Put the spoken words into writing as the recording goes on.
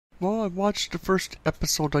Well, I watched the first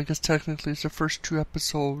episode, I guess technically it's the first 2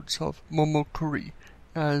 episodes of Momokuri,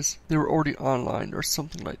 as they were already online or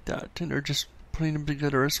something like that, and they're just putting them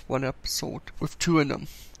together as one episode with 2 in them.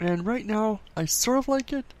 And right now, I sort of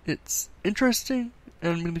like it. It's interesting,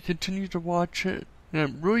 and I'm going to continue to watch it, and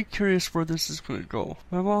I'm really curious where this is going to go.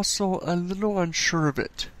 I'm also a little unsure of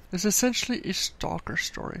it. It's essentially a stalker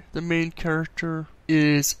story. The main character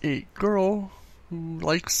is a girl who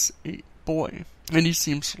likes a boy, and he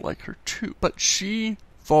seems to like her too, but she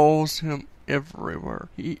follows him everywhere.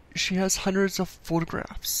 She has hundreds of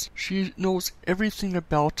photographs. She knows everything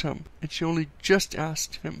about him, and she only just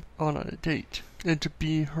asked him on a date and to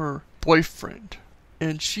be her boyfriend.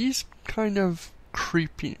 And she's kind of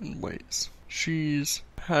creepy in ways. She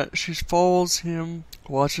follows him,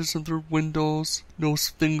 watches him through windows, knows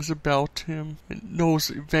things about him, and knows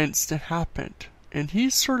events that happened. And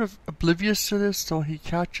he's sort of oblivious to this, so he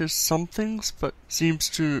catches some things, but seems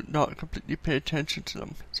to not completely pay attention to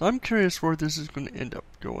them. So I'm curious where this is going to end up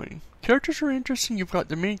going. Characters are interesting. You've got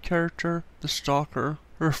the main character, the stalker,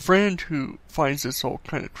 her friend who finds this all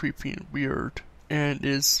kind of creepy and weird, and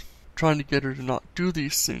is trying to get her to not do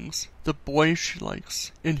these things. The boy she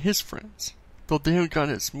likes, and his friends. Though they haven't got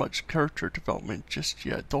as much character development just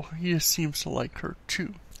yet, though he seems to like her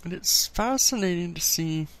too. And it's fascinating to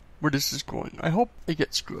see where this is going. I hope it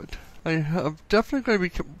gets good. I have definitely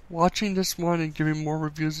going to be watching this one and giving more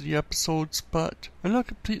reviews of the episodes, but I'm not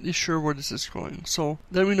completely sure where this is going. So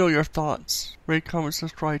let me know your thoughts. Rate, comment,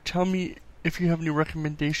 subscribe. Tell me if you have any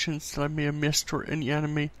recommendations that I may have missed or any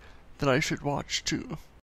anime that I should watch too.